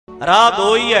राह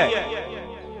दो ही है,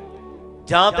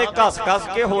 जां ते घस घस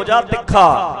के हो जा तिखा।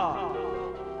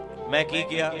 मैं की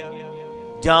किया,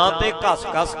 जां ते घस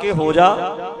घस के हो जा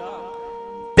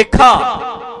तिखा,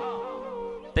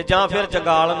 ते जां फिर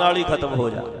जंगाल नाल ही खत्म हो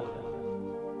जा।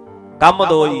 कम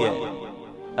दो ही है।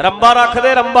 रंबा रख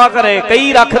दे, रंबा करे,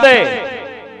 कई रख दे,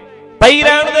 पई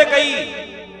रहन दे कई,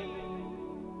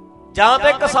 जां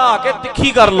ते घसा के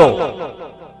तिखी कर लो।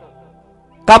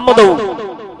 कम दो,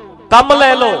 कम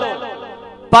ले लो,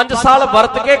 5 साल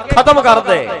वरत के खत्म कर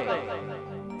दे,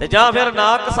 ते जां फिर ना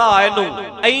घसा इनू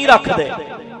ऐं रख दे।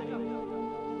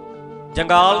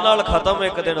 जंगाल नाल खत्म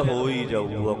एक दिन हो ही जाऊ।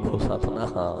 आखो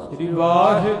सतनाम।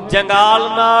 जंगाल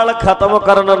नाल खत्म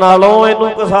करन नालों इनू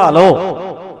घसा लो,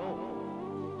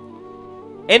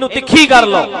 इनू तिखी कर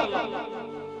लो।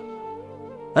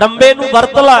 रंबे नू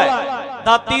वरत ला,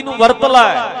 दाती नू वरत ला,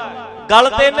 गल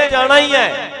ते इन्हें जाना ही है।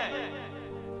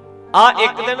 आ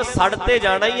एक दिन सड़ ते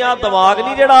जाना ही। आ दिमाग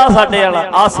नहीं जिहड़ा साडे वाला,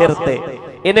 आ सिर ते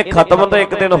इन्हें खत्म तो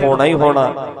एक दिन होना ही होना।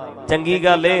 चंगी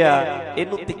गल ये आ,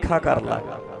 इनू तिखा कर ला,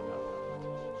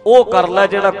 ओ कर लै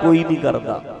जिहड़ा कोई नहीं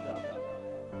करदा,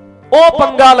 ओ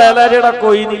पंगा ले लै जिहड़ा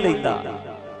कोई नहीं लैंदा,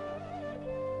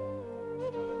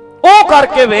 ओ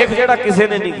करके वेख जिहड़ा किसी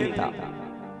ने नहीं कीता।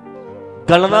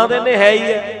 गलना तो इन्हें है ही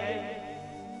है,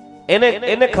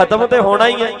 इन्हें खत्म तो होना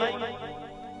ही है।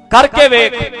 करके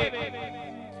वेख।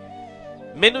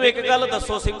 मैनू एक गल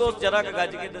दसो सिंघो, जरा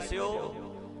गज के दस्यो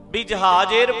भी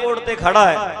जहाज एयरपोर्ट ते खड़ा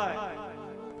है,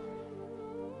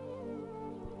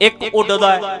 एक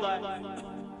उड़दा है,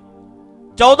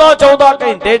 14-14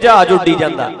 घंटे जहाज उड्डी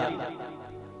जाता,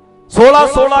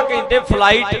 16-16 घंटे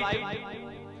फ्लाइट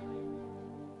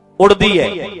उड़दी है।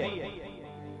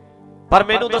 पर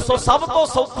मैनू दसो सब तो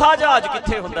सौखा जहाज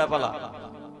किथे हुंदा भला?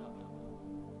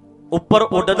 उपर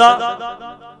उड़दा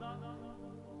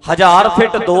 1000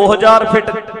 फिट, 2000 फिट,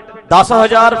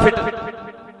 10,000 फिट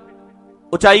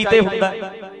उचाई ते हुंदा,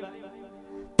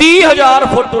 30,000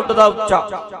 फुट उड़दा उच्चा।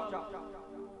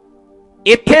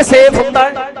 इत्थे सेफ हुंदा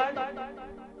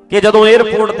कि जदों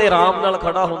एयरपोर्ट ते आराम नाल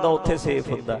खड़ा हुंदा उत्थे सेफ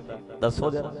हुंदा?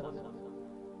 दसो जरा,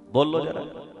 बोलो जरा।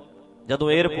 जदों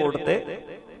एयरपोर्ट ते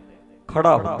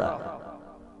खड़ा हुंदा,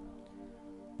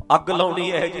 अग लाउणी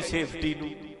है जी सेफ्टी नूं,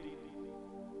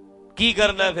 की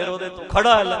करना फिर ओहदे तो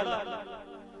खड़ा है।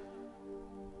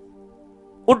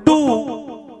 उड्डू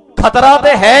खतरा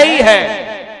तो है ही है,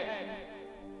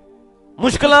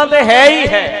 मुश्किलां तो है ही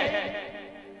है,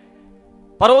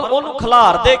 पर ओनू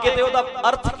खिलार दे के ते ओदा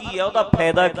अर्थ की है, ओदा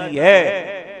फायदा की है?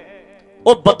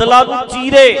 ओ बदला नू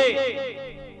चीरे,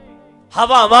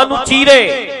 हवावां नू चीरे,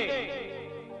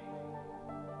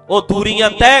 ओ दूरियां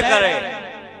तय करे।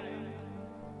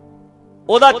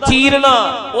 ओदा चीरना,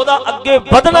 ओदा अगे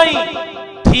बढ़ना ही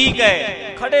ठीक है।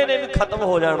 खड़े ने भी खत्म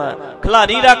हो जाना,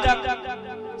 खिलारी रख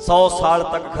 100 साल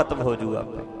तक खत्म हो जाऊगा,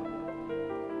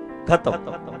 खत्म।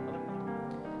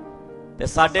 ते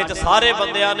साडे च सारे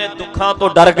बंदियां ने दुखां तो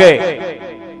डर गए,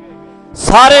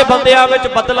 सारे बंदियां विच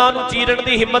बदलां नूं चीरन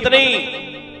दी हिम्मत नहीं।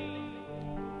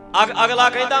 अगला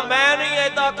कहता मैं नहीं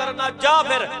ऐदा करना, जा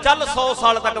फिर चल 100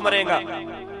 साल तक मरेगा,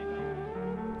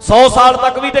 100 साल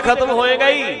तक भी तो खत्म होएगा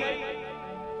ही।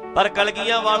 पर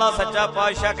कलगियां वाला सच्चा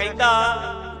पातशाह कहता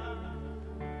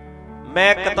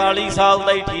मैं 41 साल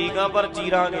का ही ठीक हाँ, पर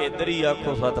चीरांगे इधर ही।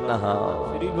 आखो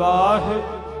सतनाम।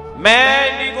 मैं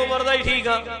इन्नी उम्र का ही ठीक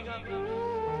हाँ,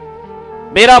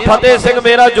 मेरा फतेह सिंह,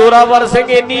 मेरा जोरावर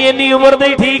सिंह इन्नी उम्र का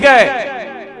ही ठीक है,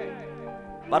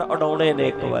 पर उड़ाने ने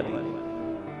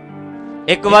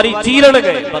एक बारी चीरन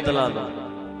गए बदला।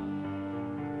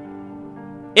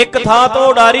 एक थां तो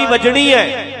उडारी वजनी है,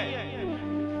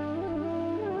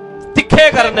 तिखे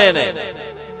करने ने,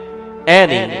 ऐ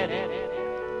नहीं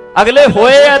अगले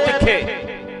होए है तिखे।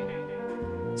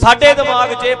 साडे दिमाग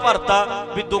च भरता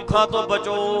भी दुखों तो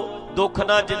बचो, दुख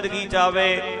ना जिंदगी जावे,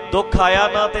 दुख आया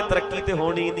ना ते तरक्की ते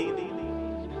होनी नहीं,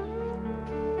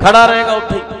 खड़ा रहेगा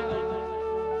उत्थे।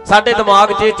 साडे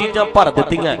दिमाग च चीजां भर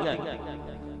दित्तियां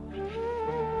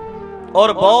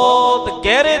और बहुत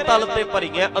गहरे तल ते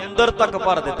भरियां, अंदर तक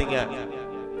भर दित्तियां।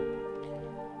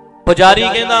 पुजारी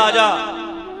कहंदा आजा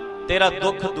तेरा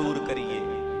दुख दूर करिए,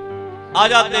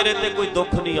 आजा तेरे ते कोई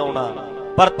दुख नहीं आउणा,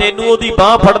 पर तेनू ओदी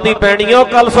बांह फड़नी पैनी है।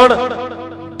 कल सुन,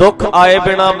 दुख आए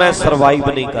बिना मैं सरवाइव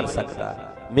नहीं कर सकता,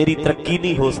 मेरी तरक्की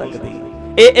नहीं हो सकती,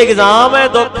 ये एग्जाम है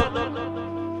दुख।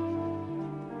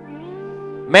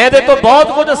 मैं दे तो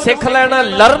बहुत कुछ सिख लेना,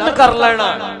 लर्न कर लेना।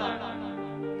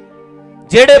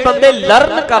 जेड़े बंदे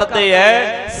लर्न करते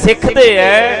हैं, सिखते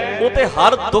हैं, वो ते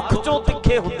हर दुख चों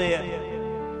तिखे हुंदे हैं।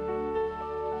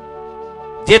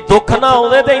 जे दुख ना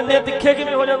आउंदे ते इन्ने तिखे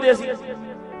किवें हो जांदे असीं?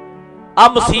 आ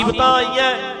मुसीबतां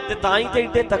आईयां ते तां ही ते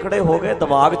इन्ने तकड़े हो गए,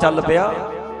 दिमाग चल पिया।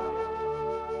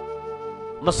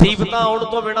 ਮੁਸੀਬਤਾਂ ਆਉਣ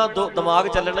ਤੋਂ ਬਿਨਾਂ ਦਿਮਾਗ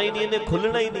ਚੱਲਣਾ ਹੀ ਨਹੀਂ, ਇਹਨੇ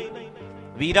ਖੁੱਲਣਾ ਹੀ ਨਹੀਂ।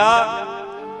 ਵੀਰਾ,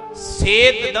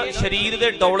 ਸਿਹਤ ਸਰੀਰ ਦੇ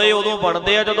ਡੌਲੇ ਉਦੋਂ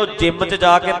ਬਣਦੇ ਆ ਜਦੋਂ ਜਿੰਮ 'ਚ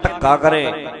ਜਾ ਕੇ ਧੱਕਾ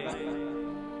ਕਰੇ,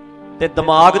 ਤੇ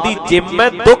ਦਿਮਾਗ ਦੀ ਜਿੰਮ ਹੈ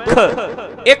ਦੁੱਖ।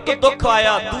 ਇੱਕ ਦੁੱਖ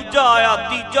ਆਇਆ, ਦੂਜਾ ਆਇਆ,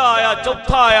 ਤੀਜਾ ਆਇਆ,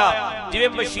 ਚੌਥਾ ਆਇਆ। ਜਿਵੇਂ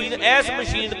ਮਸ਼ੀਨ, ਇਸ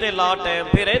ਮਸ਼ੀਨ ਤੇ ਲਾ ਟਾਈਮ,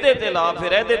 ਫਿਰ ਇਹਦੇ ਤੇ ਲਾ,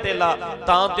 ਫਿਰ ਇਹਦੇ ਤੇ ਲਾ,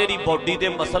 ਤਾਂ ਤੇਰੀ ਬੋਡੀ ਦੇ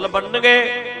ਮਸਲ ਬਣਨਗੇ।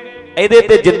 ਇਹਦੇ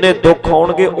ਤੇ ਜਿੰਨੇ ਦੁੱਖ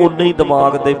ਆਉਣਗੇ ਉਨੇ ਹੀ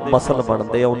ਦਿਮਾਗ ਦੇ ਮਸਲ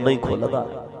ਬਣਦੇ ਆ, ਉਨਾ ਹੀ ਖੁੱਲਦਾ,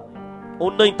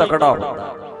 ਉਨਾ ਹੀ ਤਕੜਾ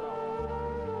ਹੁੰਦਾ।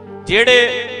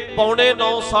 ਜਿਹੜੇ ਪੌਣੇ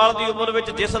 9 ਸਾਲ ਦੀ ਉਮਰ ਵਿੱਚ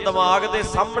ਜਿਸ ਦਿਮਾਗ ਦੇ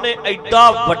ਸਾਹਮਣੇ ਐਡਾ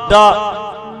ਵੱਡਾ,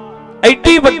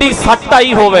 ਐਡੀ ਵੱਡੀ ਸੱਟ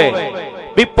ਆਈ ਹੋਵੇ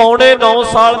ਵੀ ਪੌਣੇ 9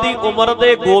 ਸਾਲ ਦੀ ਉਮਰ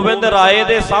ਦੇ ਗੋਬਿੰਦ ਰਾਏ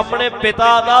ਦੇ ਸਾਹਮਣੇ ਪਿਤਾ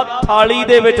ਦਾ ਥਾਲੀ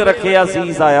ਦੇ ਵਿੱਚ ਰੱਖਿਆ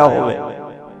ਸੀਸ ਆਇਆ ਹੋਵੇ,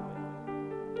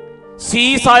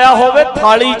 ਸੀਸ ਆਇਆ ਹੋਵੇ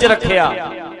ਥਾਲੀ 'ਚ ਰੱਖਿਆ,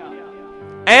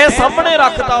 ਐ ਸਾਹਮਣੇ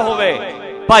ਰੱਖਦਾ ਹੋਵੇ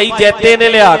ਭਾਈ ਜੈਤੇ ਨੇ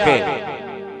ਲਿਆ ਕੇ,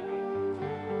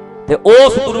 ਤੇ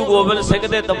ਉਸ ਗੁਰੂ ਗੋਬਿੰਦ ਸਿੰਘ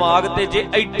ਦੇ ਦਿਮਾਗ ਤੇ ਜੇ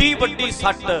ਐਡੀ ਵੱਡੀ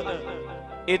ਸੱਟ,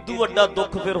 ਏਦੂ ਵੱਡਾ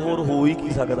ਦੁੱਖ ਫਿਰ ਹੋਰ ਹੋ ਹੀ ਕੀ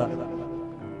ਸਕਦਾ।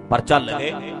 ਪਰ ਚੱਲ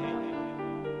ਗਏ,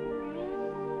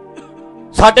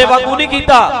 ਸਾਡੇ ਵਾਂਗੂ ਨਹੀਂ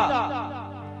ਕੀਤਾ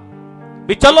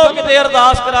ਵੀ ਚਲੋ ਕਿਤੇ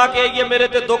ਅਰਦਾਸ ਕਰਾ ਕੇ ਆਈਏ ਮੇਰੇ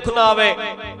ਤੇ ਦੁੱਖ ਨਾ ਆਵੇ।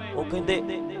 ਉਹ ਕਹਿੰਦੇ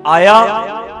ਆਇਆ,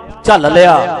 ਝੱਲ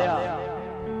ਲਿਆ।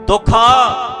 ਦੁੱਖਾ,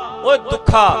 ਓਏ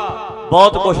ਦੁੱਖਾ,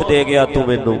 ਬਹੁਤ ਕੁਛ ਦੇ ਗਿਆ ਤੂੰ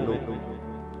ਮੈਨੂੰ,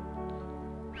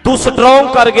 ਤੂੰ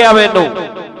ਸਟਰੋਂਗ ਕਰ ਗਿਆ ਮੈਨੂੰ,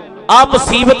 ਆ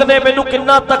ਮੁਸੀਬਤ ਨੇ ਮੈਨੂੰ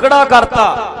ਕਿੰਨਾ ਤਕੜਾ ਕਰਤਾ।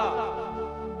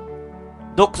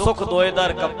 ਦੁੱਖ ਸੁੱਖ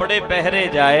ਦੋਏਦਾਰ ਕੱਪੜੇ ਪਹਿਰੇ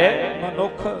ਜਾਏ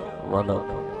ਮਨੁੱਖ,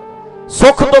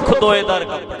 ਸੁੱਖ ਦੁੱਖ ਦੋਏਦਾਰ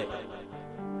ਕੱਪੜੇ।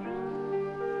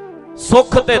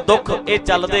 ਸੁੱਖ ਤੇ ਦੁੱਖ ਇਹ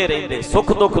ਚੱਲਦੇ ਰਹਿੰਦੇ,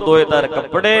 ਸੁੱਖ ਦੁੱਖ ਦੋਏਦਾਰ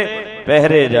ਕੱਪੜੇ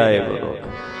ਪਹਿਰੇ ਜਾਏ ਮਨੁੱਖ।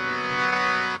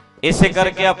 ਇਸੇ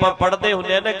ਕਰਕੇ ਆਪਾਂ ਪੜ੍ਹਦੇ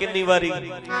ਹੁੰਦੇ ਆ ਨਾ ਕਿੰਨੀ ਵਾਰੀ,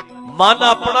 ਮਨ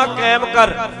ਆਪਣਾ ਕਾਇਮ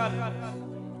ਕਰ।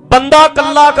 ਬੰਦਾ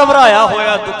ਕੱਲਾ ਘਬਰਾਇਆ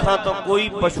ਹੋਇਆ ਦੁੱਖਾਂ ਤੋਂ, ਕੋਈ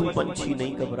ਪਸ਼ੂ ਪੰਛੀ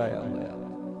ਨਹੀਂ ਘਬਰਾਇਆ ਹੋਇਆ।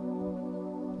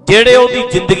 ਜਿਹੜੇ ਉਹਦੀ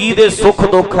ਜ਼ਿੰਦਗੀ ਦੇ ਸੁੱਖ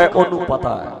ਦੁੱਖ ਹੈ ਉਹਨੂੰ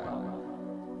ਪਤਾ ਹੈ,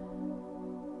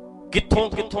 ਕਿੱਥੋਂ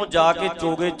ਕਿੱਥੋਂ ਜਾ ਕੇ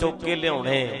ਚੋਗੇ ਚੁੱਕ ਕੇ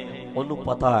ਲਿਆਉਣੇ ਉਹਨੂੰ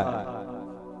ਪਤਾ ਹੈ,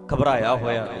 ਘਬਰਾਇਆ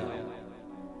ਹੋਇਆ ਨਹੀਂ।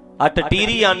 ਆ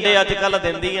ਟਟੀਰੀ ਆਂਡੇ ਅੱਜ ਕੱਲ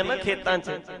ਦਿੰਦੀ ਹੈ ਨਾ ਖੇਤਾਂ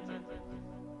 'ਚ,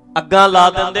 ਅੱਗਾਂ ਲਾ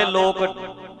ਦਿੰਦੇ ਲੋਕ,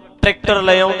 ਟਰੈਕਟਰ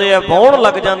ਲੈ ਆਉਂਦੇ ਆ, ਵਾਹੁਣ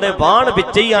ਲੱਗ ਜਾਂਦੇ, ਵਾਹਣ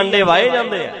ਵਿੱਚ ਹੀ ਆਂਡੇ ਵਾਹੇ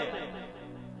ਜਾਂਦੇ ਆ।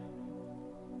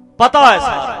 ਪਤਾ ਹੈ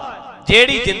ਸਾਰਾ,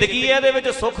 ਜਿਹੜੀ ਜ਼ਿੰਦਗੀ ਹੈ ਇਹਦੇ ਵਿੱਚ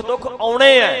ਸੁੱਖ ਦੁੱਖ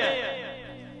ਆਉਣੇ ਆ।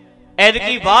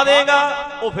 ਐਤਕੀ ਵਾਹ ਦੇਗਾ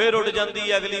ਉਹ ਫੇਰ ਉੱਡ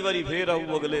ਜਾਂਦੀ, ਅਗਲੀ ਵਾਰੀ ਫੇਰ ਆਊ,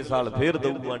 ਅਗਲੇ ਸਾਲ ਫੇਰ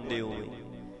ਦਊ ਆਂਡੇ। ਹੋਵੇ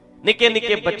ਨਿੱਕੇ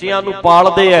ਨਿੱਕੇ ਬੱਚਿਆਂ ਨੂੰ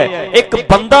ਪਾਲਦੇ ਐ। ਇੱਕ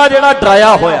ਬੰਦਾ ਜਿਹੜਾ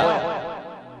ਡਰਾਇਆ ਹੋਇਆ,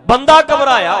 ਬੰਦਾ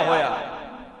ਘਬਰਾਇਆ ਹੋਇਆ,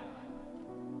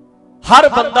 ਹਰ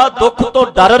ਬੰਦਾ ਦੁੱਖ ਤੋਂ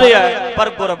ਡਰ ਰਿਹਾ ਹੈ। ਪਰ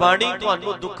ਗੁਰਬਾਣੀ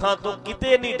ਤੁਹਾਨੂੰ ਦੁੱਖਾਂ ਤੋਂ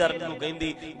ਕਿਤੇ ਨਹੀਂ ਡਰਨ ਨੂੰ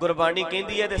ਕਹਿੰਦੀ। ਗੁਰਬਾਣੀ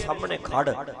ਕਹਿੰਦੀ ਹੈ ਇਹਦੇ ਸਾਹਮਣੇ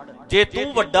ਖੜ, ਜੇ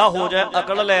ਤੂੰ ਵੱਡਾ ਹੋ ਜਾਏ,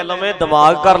 ਅਕਲ ਲੈ ਲਵੇਂ,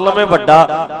 ਦਿਮਾਗ ਕਰ ਲਵੇਂ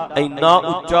ਵੱਡਾ, ਇੰਨਾ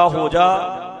ਉੱਚਾ ਹੋ ਜਾ,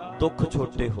 ਦੁੱਖ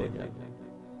ਛੋਟੇ ਹੋ ਜਾਏ।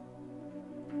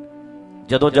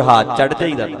 ਜਦੋਂ ਜਹਾਜ਼ ਚੜ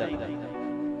ਜਾਈਦਾ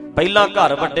ਪਹਿਲਾਂ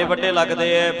ਘਰ ਵੱਡੇ ਵੱਡੇ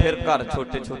ਲੱਗਦੇ ਐ, ਫਿਰ ਘਰ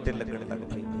ਛੋਟੇ ਛੋਟੇ ਲੱਗਣ ਲੱਗ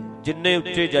ਪੈਂਦੇ। ਜਿੰਨੇ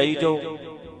ਉੱਚੇ ਜਾਈ ਜਾਓ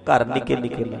ਘਰ ਨਿੱਕੇ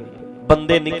ਨਿੱਕੇ ਲੱਗਦੇ,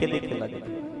 ਬੰਦੇ ਨਿੱਕੇ ਨਿੱਕੇ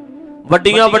ਲੱਗਦੇ,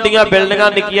 ਵੱਡੀਆਂ ਵੱਡੀਆਂ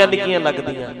ਬਿਲਡਿੰਗਾਂ ਨਿੱਕੀਆਂ ਨਿੱਕੀਆਂ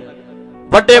ਲੱਗਦੀਆਂ,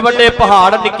 ਵੱਡੇ ਵੱਡੇ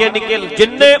ਪਹਾੜ ਨਿੱਕੇ ਨਿੱਕੇ।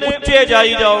 ਜਿੰਨੇ ਉੱਚੇ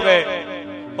ਜਾਈ ਜਾਓਗੇ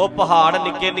ਉਹ ਪਹਾੜ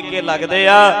ਨਿੱਕੇ ਨਿੱਕੇ ਲੱਗਦੇ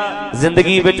ਆ।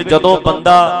 ਜ਼ਿੰਦਗੀ ਵਿੱਚ ਜਦੋਂ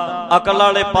ਬੰਦਾ ਅਕਲ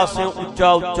ਵਾਲੇ ਪਾਸੇ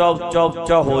ਉੱਚਾ ਉੱਚਾ ਉੱਚਾ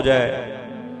ਉੱਚਾ ਹੋ ਜਾਏ,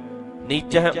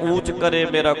 ਨੀਚੇ ਊਚ ਕਰੇ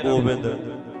ਮੇਰਾ ਗੋਬਿੰਦ,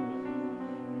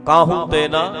 ਕਾਹੂ ਤੇ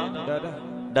ਨਾ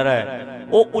ਡਰੈ,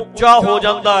 ਉਹ ਉੱਚਾ ਹੋ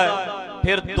ਜਾਂਦਾ ਹੈ।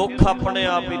 ਫਿਰ ਦੁੱਖ ਆਪਣੇ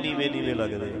ਆਪ ਹੀ ਨੀਵੇਂ ਨੀਵੇਂ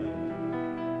ਲੱਗਦੇ,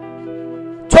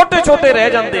 ਛੋਟੇ ਛੋਟੇ ਰਹਿ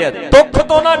ਜਾਂਦੇ ਆ। ਦੁੱਖ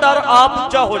ਤੋਂ ਨਾ ਡਰ, ਆਪ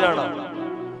ਉੱਚਾ ਹੋ ਜਾਣਾ,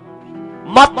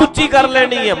 ਮੱਤ ਉੱਚੀ ਕਰ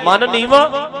ਲੈਣੀ ਹੈ। ਮਨ ਨੀਵਾਂ,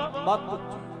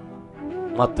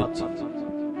 ਮੱਤ ਉੱਚੀ,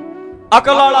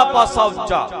 ਅਕਲ ਵਾਲਾ ਪਾਸਾ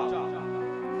ਉੱਚਾ,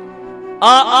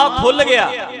 ਆ ਖੁੱਲ ਗਿਆ,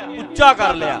 ਉੱਚਾ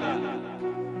ਕਰ ਲਿਆ,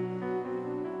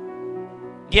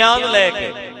 ਗਿਆਨ ਲੈ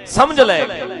ਕੇ, ਸਮਝ ਲੈ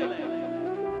ਕੇ,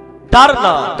 ਡਰ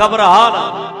ਨਾ, ਘਬਰਾ ਨਾ,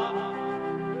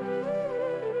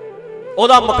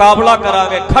 ਉਹਦਾ ਮੁਕਾਬਲਾ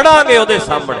ਕਰਾਂਗੇ, ਖੜਾਂਗੇ ਉਹਦੇ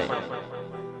ਸਾਹਮਣੇ।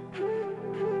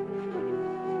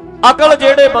 ਅਕਲ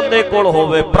ਜਿਹੜੇ ਬੰਦੇ ਕੋਲ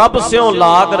ਹੋਵੇ, ਪ੍ਰਭ ਸਿਉ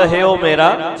ਲਾਗ ਰਹਿਓ ਮੇਰਾ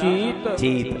ਚੀਤ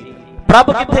ਚੀਤ।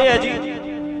 ਪ੍ਰਭ ਕਿੱਥੇ ਹੈ ਜੀ?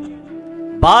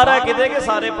 ਬਾਹਰ ਹੈ ਕਿਤੇ ਕਿ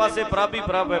ਸਾਰੇ ਪਾਸੇ ਪ੍ਰਭ ਹੀ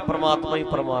ਪ੍ਰਭ ਹੈ, ਪਰਮਾਤਮਾ ਹੀ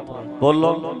ਪਰਮਾਤਮਾ।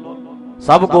 ਬੋਲੋ,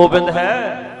 ਸਭ ਗੋਬਿੰਦ ਹੈ,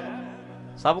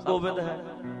 ਸਭ ਗੋਬਿੰਦ ਹੈ।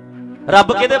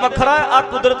 ਰੱਬ ਕਿਤੇ ਵੱਖਰਾ? ਆ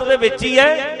ਕੁਦਰਤ ਦੇ ਵਿੱਚ ਹੀ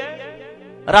ਹੈ।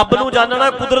 ਰੱਬ ਨੂੰ ਜਾਣਨਾ,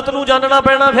 ਕੁਦਰਤ ਨੂੰ ਜਾਣਨਾ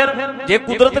ਪੈਣਾ। ਫਿਰ ਜੇ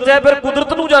ਕੁਦਰਤ 'ਚ ਹੈ ਫਿਰ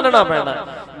ਕੁਦਰਤ ਨੂੰ ਜਾਣਨਾ ਪੈਣਾ।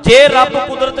 ਜੇ ਰੱਬ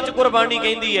ਕੁਦਰਤ 'ਚ ਗੁਰਬਾਣੀ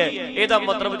ਕਹਿੰਦੀ ਹੈ, ਇਹਦਾ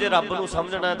ਮਤਲਬ ਜੇ ਰੱਬ ਨੂੰ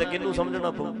ਸਮਝਣਾ ਤੇ ਕਿਹਨੂੰ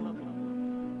ਸਮਝਣਾ ਪਊ?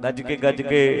 ਗੱਜ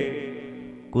ਕੇ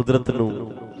ਕੁਦਰਤ ਨੂੰ।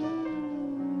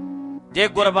 ਜੇ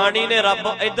ਗੁਰਬਾਣੀ ਨੇ ਰੱਬ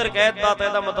ਇੱਧਰ ਕਹਿਤਾ ਤਾਂ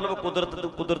ਇਹਦਾ ਮਤਲਬ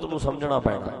ਕੁਦਰਤ ਨੂੰ ਸਮਝਣਾ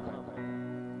ਪੈਣਾ।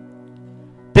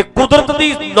 ਤੇ ਕੁਦਰਤ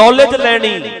ਦੀ ਨੌਲੇਜ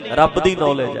ਲੈਣੀ ਰੱਬ ਦੀ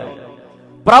ਨੌਲੇਜ ਹੈ।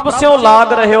 ਪ੍ਰਭ ਸਿਓ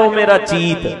ਲਾਗ ਰਹਿਓ ਮੇਰਾ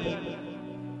ਚੀਤ।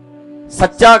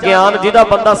 ਸੱਚਾ ਗਿਆਨ ਜਿਹਦਾ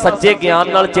ਬੰਦਾ ਸੱਚੇ ਗਿਆਨ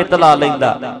ਨਾਲ ਚਿੱਤ ਲਾ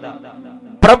ਲੈਂਦਾ,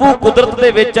 ਪ੍ਰਭੂ ਕੁਦਰਤ ਦੇ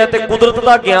ਵਿੱਚ ਹੈ ਤੇ ਕੁਦਰਤ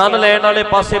ਦਾ ਗਿਆਨ ਲੈਣ ਵਾਲੇ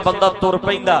ਪਾਸੇ ਬੰਦਾ ਤੁਰ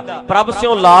ਪੈਂਦਾ। ਪ੍ਰਭ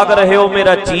ਸਿਓ ਲਾਗ ਰਹਿਓ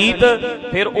ਮੇਰਾ ਚੀਤ,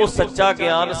 ਫਿਰ ਉਹ ਸੱਚਾ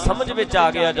ਗਿਆਨ ਸਮਝ ਵਿੱਚ ਆ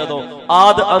ਗਿਆ ਜਦੋਂ,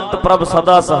 ਆਦ ਅੰਤ ਪ੍ਰਭ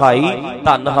ਸਦਾ ਸਹਾਈ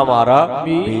ਧਨ ਹਮਾਰਾ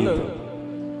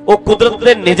ਮੀਤ। ਉਹ ਕੁਦਰਤ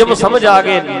ਦੇ ਨਿਯਮ ਸਮਝ ਆ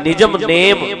ਗਏ, ਨਿਯਮ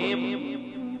ਨੇਮ,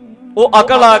 ਉਹ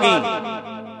ਅਕਲ ਆ ਗਈ।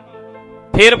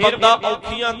 ਫਿਰ ਬੰਦਾ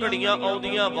ਔਖੀਆਂ ਘੜੀਆਂ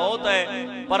ਆਉਂਦੀਆਂ ਬਹੁਤ ਹੈ,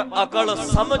 ਪਰ ਅਕਲ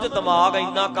ਸਮਝ ਦਿਮਾਗ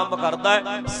ਇੰਨਾ ਕੰਮ ਕਰਦਾ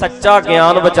ਹੈ, ਸੱਚਾ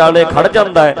ਗਿਆਨ ਵਿਚਾਲੇ ਖੜ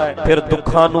ਜਾਂਦਾ ਹੈ, ਫਿਰ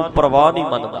ਦੁੱਖਾਂ ਨੂੰ ਪਰਵਾਹ ਨਹੀਂ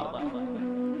ਮੰਨਦਾ।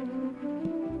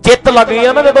 ਚਿੱਤ ਲੱਗ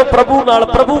ਗਿਆ ਨਾ ਜਦੋਂ ਪ੍ਰਭੂ ਨਾਲ,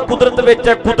 ਪ੍ਰਭੂ ਕੁਦਰਤ ਵਿੱਚ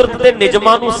ਹੈ, ਕੁਦਰਤ ਦੇ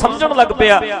ਨਿਯਮਾਂ ਨੂੰ ਸਮਝਣ ਲੱਗ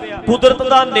ਪਿਆ। ਕੁਦਰਤ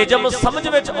ਦਾ ਨਿਯਮ ਸਮਝ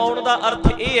ਵਿੱਚ ਆਉਣ ਦਾ ਅਰਥ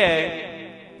ਇਹ ਹੈ,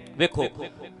 ਵੇਖੋ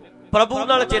ਪ੍ਰਭੂ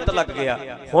ਨਾਲ ਚਿੱਤ ਲੱਗ ਗਿਆ,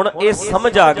 ਹੁਣ ਇਹ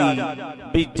ਸਮਝ ਆ ਗਈ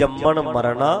ਵੀ ਜੰਮਣ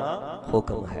ਮਰਨਾ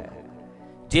ਹੁਕਮ ਹੈ।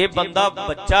 ਜੇ ਬੰਦਾ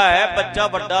ਬੱਚਾ ਹੈ, ਬੱਚਾ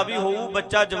ਵੱਡਾ ਵੀ ਹੋਊ,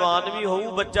 ਬੱਚਾ ਜਵਾਨ ਵੀ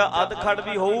ਹੋਊ, ਬੱਚਾ ਅਧਖੜ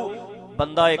ਵੀ ਹੋਊ,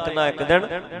 ਬੰਦਾ ਇੱਕ ਨਾ ਇੱਕ ਦਿਨ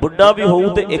ਬੁੱਢਾ ਵੀ ਹੋਊ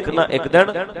ਤੇ ਇੱਕ ਨਾ ਇੱਕ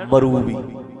ਦਿਨ ਮਰੂ ਵੀ।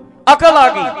 ਅਕਲ ਆ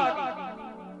ਗਈ,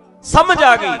 ਸਮਝ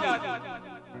ਆ ਗਈ।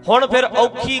 ਹੁਣ ਫਿਰ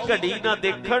ਔਖੀ ਘੜੀ ਨਾ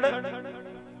ਦੇਖਣ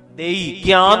ਦੇਈ,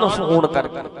 ਗਿਆਨ ਹੋਣ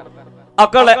ਕਰਕੇ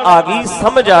ਅਕਲ ਆ ਗਈ,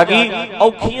 ਸਮਝ ਆ ਗਈ।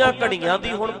 ਔਖੀਆਂ ਘੜੀਆਂ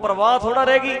ਦੀ ਹੁਣ ਪਰਵਾਹ ਥੋੜਾ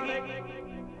ਰਹਿ ਗਈ।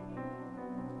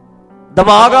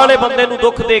 ਦਿਮਾਗ ਵਾਲੇ ਬੰਦੇ ਨੂੰ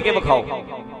ਦੁੱਖ ਦੇ ਕੇ ਵਿਖਾਓ,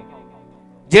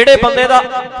 ਜਿਹੜੇ ਬੰਦੇ ਦਾ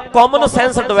ਕਾਮਨ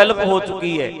ਸੈਂਸ ਡਿਵੈਲਪ ਹੋ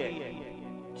ਚੁੱਕੀ ਹੈ,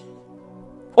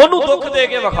 ਉਹਨੂੰ ਦੁੱਖ ਦੇ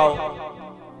ਕੇ ਵਿਖਾਓ।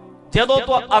 ਜਦੋਂ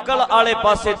ਤੋਂ ਅਕਲ ਵਾਲੇ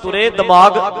ਪਾਸੇ ਤੁਰੇ,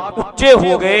 ਦਿਮਾਗ ਉੱਚੇ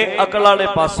ਹੋ ਗਏ ਅਕਲ ਵਾਲੇ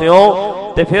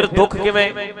ਪਾਸਿਓਂ, ਤੇ ਫਿਰ ਦੁੱਖ ਕਿਵੇਂ?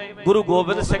 ਗੁਰੂ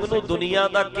ਗੋਬਿੰਦ ਸਿੰਘ ਨੂੰ ਦੁਨੀਆ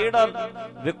ਦਾ ਕਿਹੜਾ,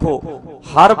 ਵੇਖੋ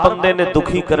ਹਰ ਬੰਦੇ ਨੇ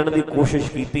ਦੁਖੀ ਕਰਨ ਦੀ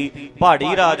ਕੋਸ਼ਿਸ਼ ਕੀਤੀ।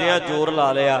 ਪਹਾੜੀ ਰਾਜਿਆਂ ਜ਼ੋਰ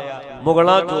ਲਾ ਲਿਆ,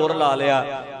 ਮੁਗਲਾਂ ਜ਼ੋਰ ਲਾ ਲਿਆ,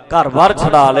 ਘਰ-ਬਾਰ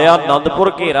ਛਡਾ ਲਿਆ,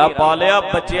 ਆਨੰਦਪੁਰ ਘੇਰਾ ਪਾ ਲਿਆ,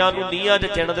 ਬੱਚਿਆਂ ਨੂੰ ਨੀਹਾਂ 'ਚ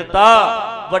ਚਿਣ ਦਿੱਤਾ,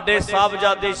 ਵੱਡੇ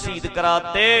ਸਾਹਿਬਜ਼ਾਦੇ ਸ਼ਹੀਦ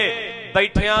ਕਰਾਤੇ,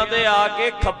 ਬੈਠਿਆਂ ਦੇ ਆ ਕੇ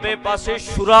ਖੱਬੇ ਪਾਸੇ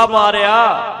ਛੁਰਾ ਮਾਰਿਆ।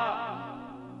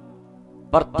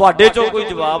 ਪਰ ਤੁਹਾਡੇ ਚੋਂ ਕੋਈ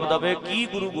ਜਵਾਬ ਦੇਵੇ, ਕੀ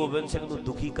ਗੁਰੂ ਗੋਬਿੰਦ ਸਿੰਘ ਨੂੰ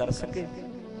ਦੁਖੀ ਕਰ ਸਕੇ?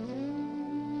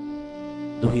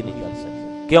 ਦੁਖੀ ਨਹੀਂ ਕਰ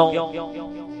ਸਕੇ। ਕਿਉਂ?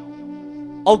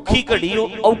 ਔਖੀ ਘੜੀ,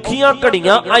 ਔਖੀਆਂ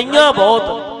ਘੜੀਆਂ ਆਈਆਂ ਬਹੁਤ,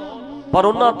 ਪਰ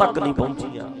ਉਹਨਾਂ ਤੱਕ ਨਹੀਂ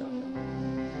ਪਹੁੰਚੀਆਂ।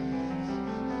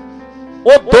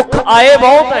 ਉਹ ਦੁੱਖ ਆਏ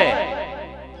ਬਹੁਤ ਹੈ,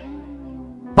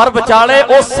 ਪਰ ਵਿਚਾਲੇ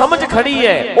ਉਹ ਸਮਝ ਖੜੀ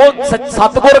ਹੈ, ਉਹ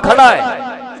ਸਤਿਗੁਰ ਖੜਾ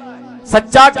ਹੈ,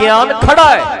 ਸੱਚਾ ਗਿਆਨ ਖੜਾ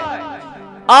ਹੈ।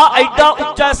 ਆ ਐਡਾ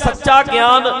ਉੱਚਾ ਸੱਚਾ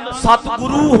ਗਿਆਨ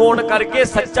ਸਤਿਗੁਰੂ ਹੋਣ ਕਰਕੇ,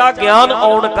 ਸੱਚਾ ਗਿਆਨ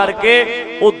ਆਉਣ ਕਰਕੇ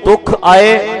ਉਹ ਦੁੱਖ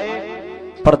ਆਏ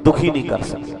ਪਰ ਦੁਖੀ ਨਹੀਂ ਕਰ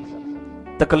ਸਕਿਆ।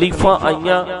 ਤਕਲੀਫਾਂ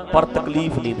ਆਈਆਂ ਪਰ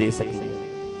ਤਕਲੀਫ ਨਹੀਂ ਦੇ ਸਕੀ।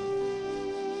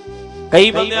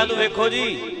 ਕਈ ਬੰਦਿਆਂ ਨੂੰ ਵੇਖੋ ਜੀ,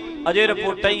 ਅਜੇ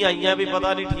ਰਿਪੋਰਟਾਂ ਹੀ ਆਈਆਂ ਵੀ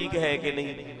ਪਤਾ ਨਹੀਂ ਠੀਕ ਹੈ ਕਿ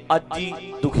ਨਹੀਂ, ਅੱਜ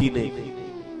ਹੀ ਦੁਖੀ ਨੇ,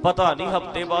 ਪਤਾ ਨਹੀਂ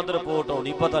ਹਫ਼ਤੇ ਬਾਅਦ ਰਿਪੋਰਟ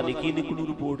ਆਉਣੀ, ਪਤਾ ਨਹੀਂ ਕੀ ਨਿਕਲੂ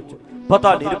ਰਿਪੋਰਟ 'ਚ,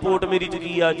 ਪਤਾ ਨਹੀਂ ਰਿਪੋਰਟ ਮੇਰੀ 'ਚ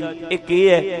ਕੀ ਆ ਜੂ। ਇਹ ਕੀ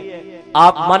ਹੈ?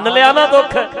 ਆਪ ਮੰਨ ਲਿਆ ਨਾ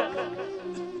ਦੁੱਖ।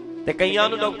 ਤੇ ਕਈਆਂ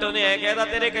ਨੂੰ ਡਾਕਟਰ ਨੇ ਐ ਕਹਿਦਾ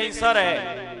ਤੇਰੇ ਕੈਂਸਰ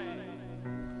ਹੈ,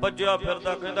 ਭੱਜਿਆ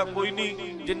ਫਿਰਦਾ ਕਹਿੰਦਾ ਕੋਈ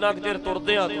ਨਹੀਂ, ਜਿੰਨਾ ਚਿਰ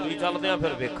ਤੁਰਦੇ ਆ ਤੁਸੀਂ ਚੱਲਦੇ ਆ,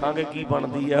 ਫਿਰ ਵੇਖਾਂਗੇ ਕੀ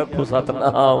ਬਣਦੀ ਆ। ਖੁ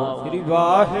ਸਤਨਾਮ ਸ੍ਰੀ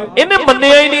ਵਾਹਿਗੁਰੂ। ਇਹਨੇ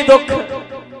ਮੰਨਿਆ ਹੀ ਨਹੀਂ ਦੁੱਖ।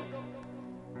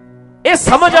 ਇਹ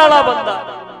ਸਮਝ ਵਾਲਾ ਬੰਦਾ।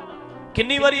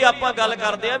 ਕਿੰਨੀ ਵਾਰੀ ਆਪਾਂ ਗੱਲ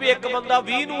ਕਰਦੇ ਆ ਵੀ ਇੱਕ ਬੰਦਾ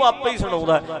 20 ਨੂੰ ਆਪੇ ਹੀ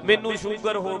ਸੁਣਾਉਂਦਾ, ਮੈਨੂੰ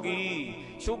ਸ਼ੂਗਰ ਹੋ ਗਈ।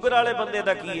 ਸ਼ੂਗਰ ਵਾਲੇ ਬੰਦੇ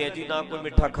ਦਾ ਕੀ ਹੈ ਜੀ, ਨਾ ਕੋਈ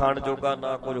ਮਿੱਠਾ ਖਾਣ ਜੋਗਾ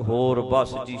ਨਾ ਕੁਝ ਹੋਰ,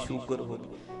 ਬਸ ਜੀ ਸ਼ੂਗਰ ਹੋ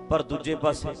ਗਈ। ਪਰ ਦੂਜੇ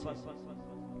ਪਾਸੇ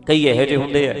ਕਈ ਇਹੋ ਜਿਹੇ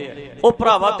ਹੁੰਦੇ ਆ, ਉਹ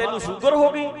ਭਰਾਵਾ ਤੈਨੂੰ ਸ਼ੂਗਰ ਹੋ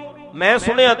ਗਈ, ਮੈਂ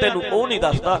ਸੁਣਿਆ ਤੈਨੂੰ, ਉਹ ਨਹੀਂ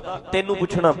ਦੱਸਦਾ, ਤੈਨੂੰ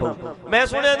ਪੁੱਛਣਾ ਪਊ। ਮੈਂ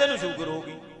ਸੁਣਿਆ ਤੈਨੂੰ ਸ਼ੂਗਰ ਹੋ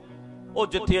ਗਈ, ਉਹ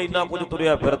ਜਿੱਥੇ ਇੰਨਾ ਕੁਝ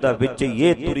ਤੁਰਿਆ ਫਿਰਦਾ ਵਿੱਚ ਹੀ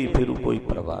ਇਹ ਤੁਰੀ ਫਿਰੂ, ਕੋਈ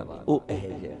ਪਰਵਾਹ ਨਹੀਂ। ਉਹ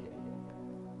ਇਹੋ ਜਿਹਾ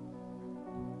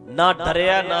ਨਾ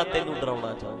ਡਰਿਆ ਨਾ ਤੈਨੂੰ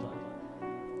ਡਰਾਉਣਾ ਚਾਹੁੰਦਾ,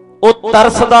 ਉਹ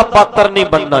ਤਰਸ ਦਾ ਪਾਤਰ ਨਹੀਂ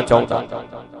ਬਣਨਾ ਚਾਹੁੰਦਾ।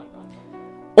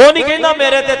 ਉਹ ਨਹੀਂ ਕਹਿੰਦਾ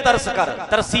ਮੇਰੇ ਤੇ ਤਰਸ ਕਰ,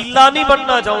 ਤਰਸੀਲਾ ਨਹੀਂ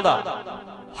ਬਣਨਾ ਚਾਹੁੰਦਾ,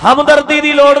 ਹਮਦਰਦੀ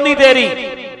ਦੀ ਲੋੜ ਨਹੀਂ ਤੇਰੀ।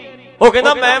 ਉਹ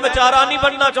ਕਹਿੰਦਾ ਮੈਂ ਵਿਚਾਰਾ ਨਹੀਂ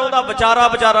ਬਣਨਾ ਚਾਹੁੰਦਾ, ਵਿਚਾਰਾ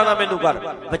ਵਿਚਾਰਾ ਨਾ ਮੈਨੂੰ ਕਰ।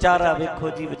 ਵਿਚਾਰਾ ਵੇਖੋ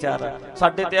ਜੀ, ਵਿਚਾਰਾ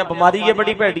ਸਾਡੇ ਤੇ ਆ ਬਿਮਾਰੀ ਹੈ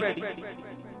ਬੜੀ ਭੈੜੀ।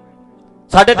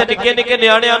 ਸਾਡੇ ਤੇ ਨਿੱਕੇ ਨਿੱਕੇ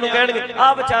ਨਿਆਣਿਆਂ ਨੂੰ ਕਹਿਣਗੇ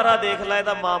ਆਹ ਵਿਚਾਰਾ ਦੇਖ ਲੈ,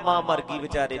 ਇਹਦਾ ਮਾਂ ਮਰ ਗਈ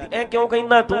ਵਿਚਾਰੇ ਦੀ। ਐ ਕਿਉਂ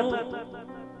ਕਹਿੰਦਾ ਤੂੰ?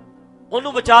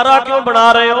 ਉਹਨੂੰ ਵਿਚਾਰਾ ਕਿਉਂ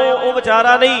ਬਣਾ ਰਹੇ ਹੋ? ਉਹ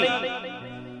ਵਿਚਾਰਾ ਨਹੀਂ,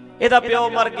 ਇਹਦਾ ਪਿਓ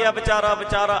ਮਰ ਗਿਆ ਵਿਚਾਰਾ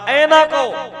ਵਿਚਾਰਾ। ਐ ਨਾ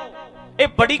ਕਹੋ, ਇਹ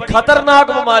ਬੜੀ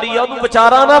ਖਤਰਨਾਕ ਬਿਮਾਰੀ ਆ, ਉਹਨੂੰ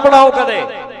ਵਿਚਾਰਾ ਨਾ ਬਣਾਓ ਕਦੇ।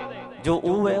 ਜੋ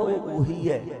ਉਹ ਹੈ ਉਹ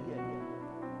ਉਹੀ ਹੈ।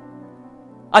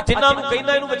 ਆ ਜਿਨ੍ਹਾਂ ਨੂੰ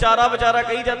ਕਹਿੰਦਾ ਇਹਨੂੰ ਵਿਚਾਰਾ ਵਿਚਾਰਾ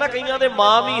ਕਹੀ ਜਾਂਦਾ, ਕਈਆਂ ਦੇ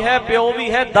ਮਾਂ ਵੀ ਹੈ, ਪਿਓ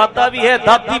ਵੀ ਹੈ, ਦਾਦਾ ਵੀ ਹੈ,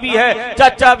 ਦਾਦੀ ਵੀ ਹੈ,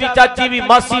 ਚਾਚਾ ਵੀ, ਚਾਚੀ ਵੀ,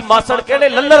 ਮਾਸੀ ਮਾਸੜ, ਕਿਹੜੇ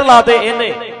ਲੱਲਰ ਲਾਦੇ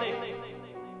ਇਹਨੇ,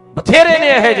 ਬਥੇਰੇ ਨੇ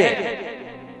ਇਹੋ ਜਿਹੇ।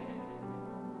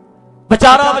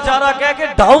 ਵਿਚਾਰਾ ਵਿਚਾਰਾ ਕਹਿ ਕੇ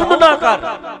ਡਾਊਨ ਨਾ ਕਰ,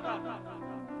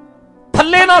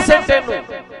 ਥੱਲੇ ਨਾ ਸਿੱਟ ਇਹਨੂੰ,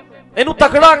 ਇਹਨੂੰ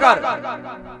ਤਕੜਾ ਕਰ।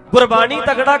 ਗੁਰਬਾਣੀ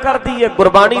ਤਕੜਾ ਕਰਦੀ ਹੈ,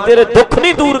 ਗੁਰਬਾਣੀ ਤੇਰੇ ਦੁੱਖ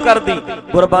ਨਹੀਂ ਦੂਰ ਕਰਦੀ,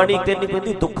 ਗੁਰਬਾਣੀ ਤੈਨੂੰ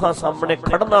ਕਹਿੰਦੀ ਦੁੱਖਾਂ ਸਾਹਮਣੇ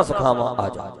ਖੜਨਾ ਸਿਖਾਵਾਂ, ਆ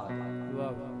ਜਾ।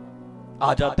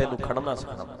 ਆ ਜਾ ਤੈਨੂੰ ਖੜਨਾ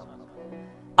ਸਿਖਾਵਾਂ,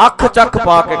 ਅੱਖ ਚੱਕ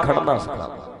ਪਾ ਕੇ ਖੜਨਾ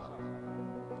ਸਿਖਾਵਾਂ।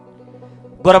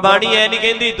 ਗੁਰਬਾਣੀ ਐ ਨਹੀਂ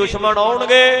ਕਹਿੰਦੀ ਦੁਸ਼ਮਣ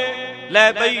ਆਉਣਗੇ,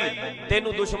 ਲੈ ਬਈ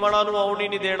ਤੈਨੂੰ ਦੁਸ਼ਮਣਾਂ ਨੂੰ ਆਉਣ ਹੀ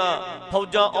ਨਹੀਂ ਦੇਣਾ,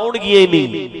 ਫੌਜਾਂ ਆਉਣਗੀਆਂ ਹੀ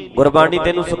ਨਹੀਂ। ਗੁਰਬਾਣੀ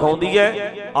ਤੈਨੂੰ ਸਿਖਾਉਂਦੀ ਐ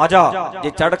ਆ ਜਾ, ਜੇ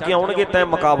ਚੜ ਕੇ ਆਉਣਗੇ ਤੈਂ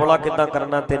ਮੁਕਾਬਲਾ ਕਿੱਦਾਂ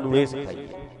ਕਰਨਾ, ਤੈਨੂੰ ਇਹ ਸਿਖਾਈਏ।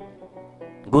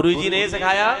 ਗੁਰੂ ਜੀ ਨੇ ਇਹ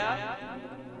ਸਿਖਾਇਆ,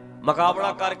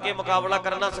 ਮੁਕਾਬਲਾ ਕਰਕੇ ਮੁਕਾਬਲਾ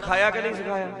ਕਰਨਾ ਸਿਖਾਇਆ ਕਿ ਨਹੀਂ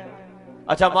ਸਿਖਾਇਆ?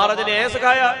 ਅੱਛਾ, ਮਹਾਰਾਜ ਨੇ ਇਹ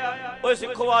ਸਿਖਾਇਆ, ਓਏ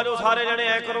ਸਿੱਖੋ ਆ ਜਾਓ ਸਾਰੇ ਜਣੇ,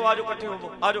 ਐ ਕਰੋ ਆ ਜਾਓ ਇਕੱਠੇ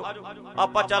ਹੋਵੋ, ਆ ਜਾਓ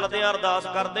ਆਪਾਂ ਚੱਲਦੇ ਆਂ, ਅਰਦਾਸ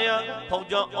ਕਰਦੇ ਆਂ,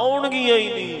 ਫੌਜਾਂ ਆਉਣਗੀਆਂ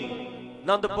ਹੀ ਨਹੀਂ,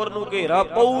 ਆਨੰਦਪੁਰ ਨੂੰ ਘੇਰਾ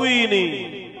ਪਊ ਹੀ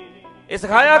ਨਹੀਂ। ਇਹ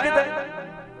ਸਿਖਾਇਆ ਕਿਤੇ?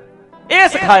 ਇਹ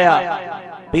ਸਿਖਾਇਆ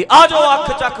ਵੀ ਆ ਜਾਓ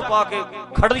ਅੱਖ ਚੱਕ ਪਾ ਕੇ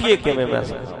ਖੜੀਏ ਕਿਵੇਂ ਮੈਂ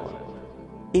ਸਿਖਾਵਾਂ।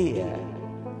 ਇਹ ਹੈ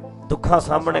ਦੁੱਖਾਂ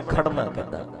ਸਾਹਮਣੇ ਖੜਨਾ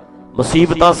ਕਿੱਦਾਂ,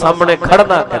 ਮੁਸੀਬਤਾਂ ਸਾਹਮਣੇ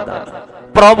ਖੜਨਾ ਕਿੱਦਾਂ,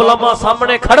 ਪ੍ਰੋਬਲਮਾਂ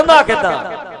ਸਾਹਮਣੇ ਖੜਨਾ ਕਿੱਦਾਂ।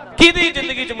 ਕਿਹਦੀ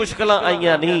ਜ਼ਿੰਦਗੀ 'ਚ ਮੁਸ਼ਕਲਾਂ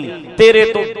ਆਈਆਂ ਨਹੀਂ, ਤੇਰੇ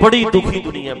ਤੋਂ ਬੜੀ ਦੁਖੀ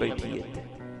ਦੁਨੀਆ ਬੈਠੀ ਹੈ।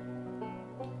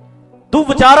 ਤੂੰ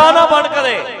ਵਿਚਾਰਾ ਨਾ ਬਣ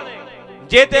ਕਰੇ,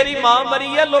 ਜੇ ਤੇਰੀ ਮਾਂ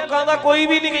ਮਰੀ ਹੈ ਲੋਕਾਂ ਦਾ ਕੋਈ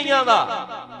ਵੀ ਨਹੀਂ ਗਈਆਂ ਦਾ,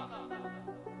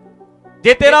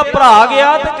 ਜੇ ਤੇਰਾ ਭਰਾ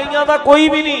ਗਿਆ ਤੇ ਕਈਆਂ ਦਾ ਕੋਈ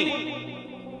ਵੀ ਨਹੀਂ।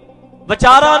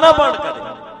 ਵਿਚਾਰਾ ਨਾ ਬਣ ਕਰੇ,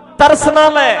 ਤਰਸ ਨਾ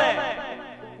ਲੈ।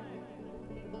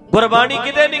 ਗੁਰਬਾਣੀ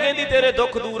ਕਿਤੇ ਨਹੀਂ ਕਹਿੰਦੀ ਤੇਰੇ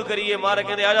ਦੁੱਖ ਦੂਰ ਕਰੀਏ, ਮਹਾਰਾਜ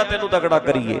ਕਹਿੰਦੇ ਆ ਜਾ ਤੈਨੂੰ ਤਕੜਾ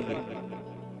ਕਰੀਏ।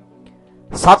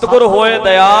 ਸਤਿਗੁਰ ਹੋਏ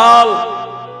ਦਇਆਲ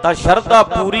ਤਾਂ ਸ਼ਰਧਾ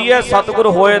ਪੂਰੀ ਹੈ, ਸਤਿਗੁਰ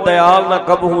ਹੋਏ ਦਇਆਲ ਨਾ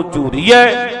ਕਬਹੂ ਝੂਰੀਐ,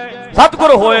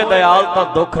 ਸਤਿਗੁਰ ਹੋਏ ਦਇਆਲ ਤਾਂ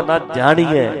ਦੁੱਖ ਨਾ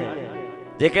ਜਾਣੀਐ।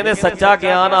 ਜੇ ਕਹਿੰਦੇ ਸੱਚਾ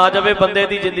ਗਿਆਨ ਆ ਜਾਵੇ ਬੰਦੇ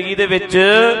ਦੀ ਜ਼ਿੰਦਗੀ ਦੇ ਵਿੱਚ,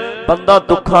 ਬੰਦਾ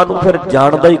ਦੁੱਖਾਂ ਨੂੰ ਫਿਰ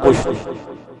ਜਾਣਦਾ ਹੀ ਕੁਛ ਨਹੀਂ,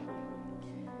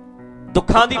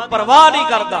 ਦੁੱਖਾਂ ਦੀ ਪਰਵਾਹ ਨਹੀਂ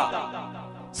ਕਰਦਾ।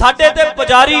 ਸਾਡੇ ਤੇ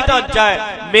ਪੁਜਾਰੀ ਢਾਂਚਾ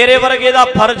ਹੈ, ਮੇਰੇ ਵਰਗੇ ਦਾ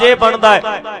ਫਰਜ਼ ਇਹ ਬਣਦਾ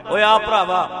ਹੈ, ਓਏ ਆ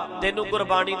ਭਰਾਵਾ ਤੈਨੂੰ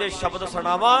ਗੁਰਬਾਣੀ ਦੇ ਸ਼ਬਦ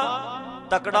ਸੁਣਾਵਾਂ,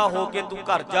 ਤਕੜਾ ਹੋ ਕੇ ਤੂੰ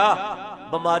ਘਰ ਜਾ,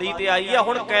 ਬਿਮਾਰੀ ਤੇ ਆਈ ਆ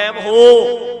ਹੁਣ ਕਾਇਮ ਹੋ,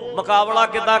 ਮੁਕਾਬਲਾ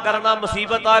ਕਿੱਦਾਂ ਕਰਨਾ,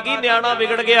 ਮੁਸੀਬਤ ਆ ਗਈ, ਨਿਆਣਾ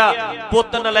ਵਿਗੜ ਗਿਆ,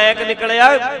 ਪੁੱਤ ਨਲਾਇਕ ਨਿਕਲਿਆ,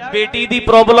 ਬੇਟੀ ਦੀ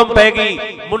ਪ੍ਰੋਬਲਮ ਪੈ ਗਈ,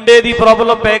 ਮੁੰਡੇ ਦੀ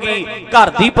ਪ੍ਰੋਬਲਮ ਪੈ ਗਈ, ਘਰ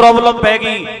ਦੀ ਪ੍ਰੋਬਲਮ ਪੈ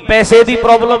ਗਈ, ਪੈਸੇ ਦੀ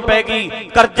ਪ੍ਰੋਬਲਮ ਪੈ ਗਈ,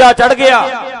 ਕਰਜ਼ਾ ਚੜ ਗਿਆ,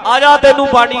 ਆ ਜਾ ਤੈਨੂੰ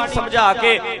ਬਾਣੀ ਸਮਝਾ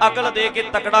ਕੇ ਅਕਲ ਦੇ ਕੇ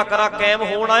ਤਕੜਾ ਕਰਾਂ, ਕਾਇਮ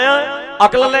ਹੋਣ ਆਇਆ,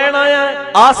 ਅਕਲ ਲੈਣ ਆਇਆ,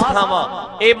 ਆ ਸਿਖਾਵਾਂ,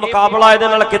 ਇਹ ਮੁਕਾਬਲਾ ਇਹਦੇ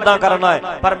ਨਾਲ ਕਿੱਦਾਂ ਕਰਨਾ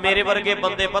ਹੈ। ਪਰ ਮੇਰੇ ਵਰਗੇ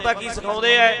ਬੰਦੇ ਪਤਾ ਕੀ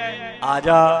ਸਿਖਾਉਂਦੇ ਐ, ਆ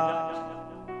ਜਾ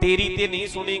ਤੇਰੀ ਤੇ ਨਹੀਂ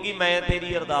ਸੁਣੀਗੀ, ਮੈਂ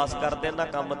ਤੇਰੀ ਅਰਦਾਸ ਕਰ ਦੇਣਾ,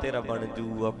 ਕੰਮ ਤੇਰਾ ਬਣ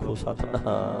ਜੂ, ਆਖੋ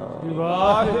ਸਤਿਨਾਮ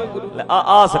ਵਾਹਿਗੁਰੂ।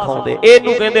 ਆ ਸਿਖਾਉਂਦੇ,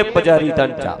 ਇਹਨੂੰ ਕਹਿੰਦੇ ਪੁਜਾਰੀ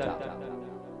ਢਾਂਚਾ।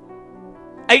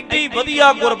 ਐਡੀ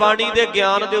ਵਧੀਆ ਗੁਰਬਾਣੀ ਦੇ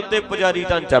ਗਿਆਨ ਦੇ ਉੱਤੇ ਪੁਜਾਰੀ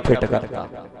ਢਾਂਚਾ ਫਿੱਟ ਕਰਦਾ।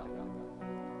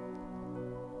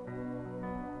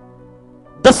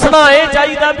 ਦੱਸਣਾ ਇਹ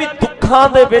ਚਾਹੀਦਾ ਵੀ ਦੁੱਖਾਂ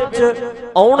ਦੇ ਵਿੱਚ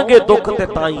ਆਉਣਗੇ ਦੁੱਖ ਤੇ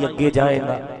ਤਾਂ ਹੀ ਅੱਗੇ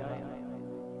ਜਾਏਗਾ,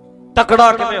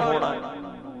 ਤਕੜਾ ਕਿਵੇਂ ਹੋਣਾ।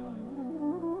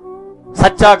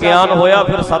 ਸੱਚਾ ਗਿਆਨ ਹੋਇਆ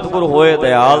ਫਿਰ ਸਤਿਗੁਰ ਹੋਏ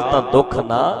ਦਇਆਲ ਤਾਂ ਦੁੱਖ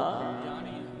ਨਾ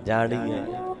ਜਾਣੀਐ।